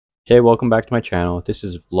Hey, welcome back to my channel. This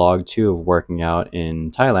is vlog 2 of working out in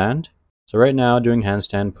Thailand. So right now, doing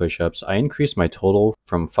handstand push-ups, I increased my total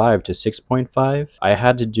from 5 to 6.5. I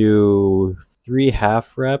had to do 3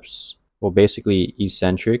 half reps, well basically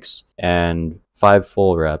eccentrics, and 5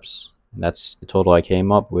 full reps. And that's the total I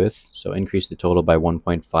came up with, so increased the total by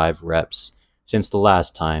 1.5 reps since the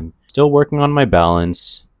last time. Still working on my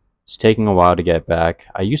balance. It's taking a while to get back.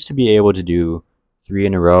 I used to be able to do 3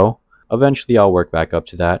 in a row. Eventually, I'll work back up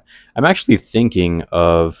to that. I'm actually thinking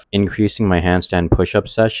of increasing my handstand push-up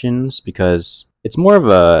sessions because it's more of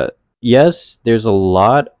a, yes, there's a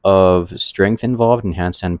lot of strength involved in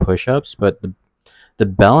handstand push-ups, but the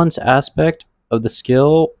balance aspect of the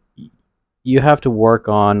skill, you have to work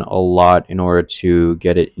on a lot in order to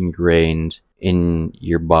get it ingrained in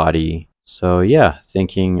your body. So yeah,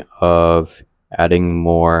 thinking of adding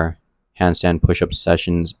more handstand push-up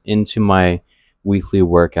sessions into my weekly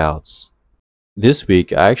workouts. This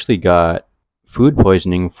week, I actually got food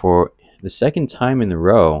poisoning for the second time in a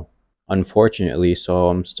row, unfortunately, so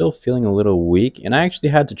I'm still feeling a little weak, and I actually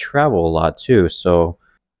had to travel a lot too, so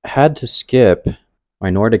I had to skip my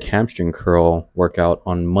Nordic hamstring curl workout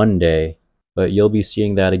on Monday, but you'll be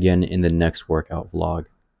seeing that again in the next workout vlog.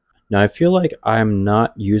 Now, I feel like I'm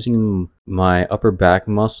not using my upper back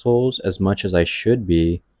muscles as much as I should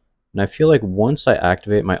be, and I feel like once I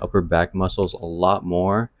activate my upper back muscles a lot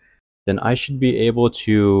more, then I should be able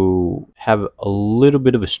to have a little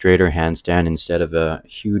bit of a straighter handstand instead of a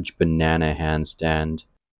huge banana handstand.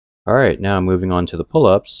 Alright, now moving on to the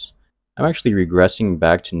pull-ups. I'm actually regressing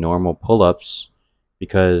back to normal pull-ups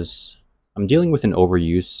because I'm dealing with an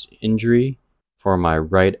overuse injury for my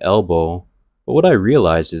right elbow. But what I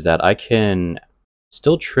realized is that I can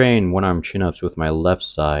still train one-arm chin-ups with my left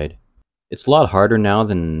side. It's a lot harder now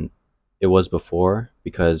than it was before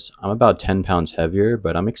because I'm about 10 pounds heavier,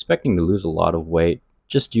 but I'm expecting to lose a lot of weight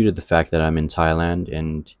just due to the fact that I'm in Thailand,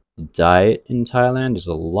 and the diet in Thailand is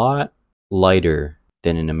a lot lighter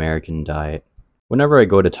than an American diet. Whenever I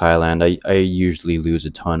go to Thailand, I usually lose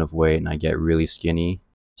a ton of weight and I get really skinny,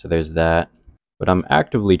 so there's that. But I'm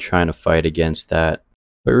actively trying to fight against that.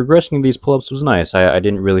 But regressing these pull-ups was nice. I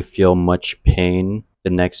didn't really feel much pain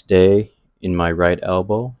the next day in my right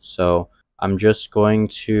elbow, so I'm just going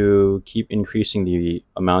to keep increasing the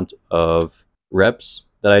amount of reps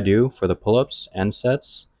that I do for the pull-ups and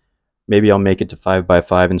sets. Maybe I'll make it to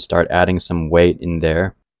 5x5 and start adding some weight in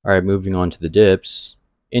there. Alright, moving on to the dips.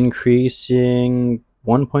 Increasing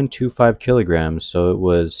 1.25 kilograms, so it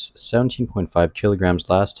was 17.5 kilograms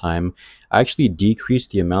last time. I actually decreased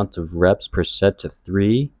the amount of reps per set to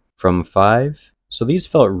 3 from 5. So these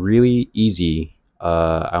felt really easy.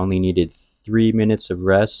 I only needed 3 minutes of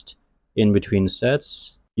rest in between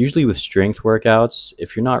sets. Usually with strength workouts,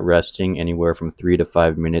 if you're not resting anywhere from 3 to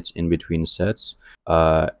 5 minutes in between sets,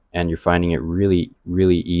 and you're finding it really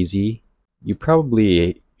easy, you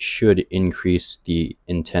probably should increase the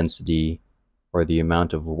intensity or the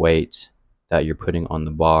amount of weight that you're putting on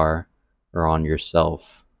the bar or on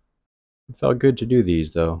yourself. It felt good to do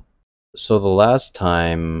these though. So the last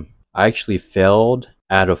time I actually failed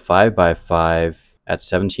at a 5x5 at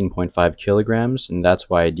 17.5 kilograms, and that's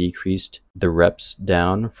why I decreased the reps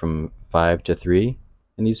down from 5 to 3,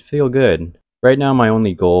 and these feel good. Right now my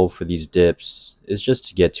only goal for these dips is just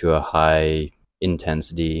to get to a high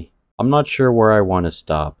intensity. I'm not sure where I want to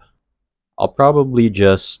stop. I'll probably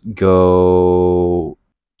just go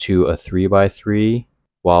to a 3x3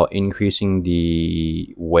 while increasing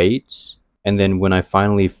the weights, and then when I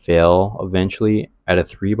finally fail eventually at a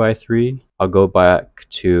 3x3, I'll go back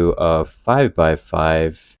to a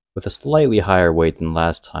 5x5 with a slightly higher weight than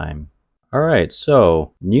last time. Alright,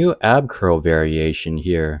 so new ab curl variation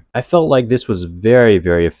here. I felt like this was very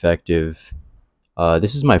effective.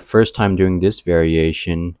 This is my first time doing this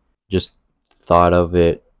variation. Just thought of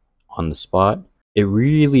it on the spot. It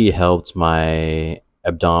really helped my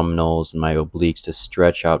abdominals and my obliques to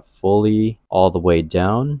stretch out fully all the way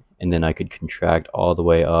down, and then I could contract all the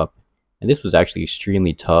way up. And this was actually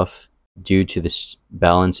extremely tough due to this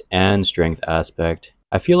balance and strength aspect.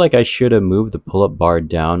 I feel like I should have moved the pull-up bar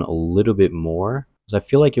down a little bit more because I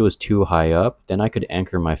feel like it was too high up. Then I could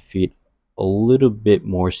anchor my feet a little bit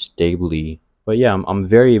more stably. But yeah, I'm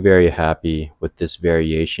very happy with this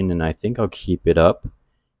variation, and I think I'll keep it up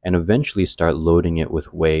and eventually start loading it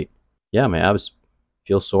with weight. Yeah, my abs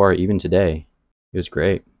feel sore even today. It was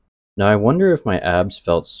great. Now I wonder if my abs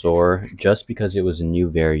felt sore just because it was a new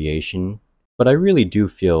variation, but I really do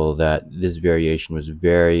feel that this variation was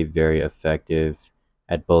very effective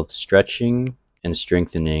at both stretching and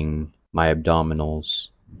strengthening my abdominals.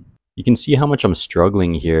 You can see how much I'm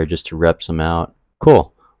struggling here just to rep some out.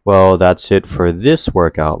 Cool. Well, that's it for this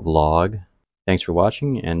workout vlog. Thanks for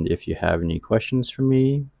watching, and if you have any questions for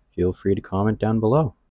me, feel free to comment down below.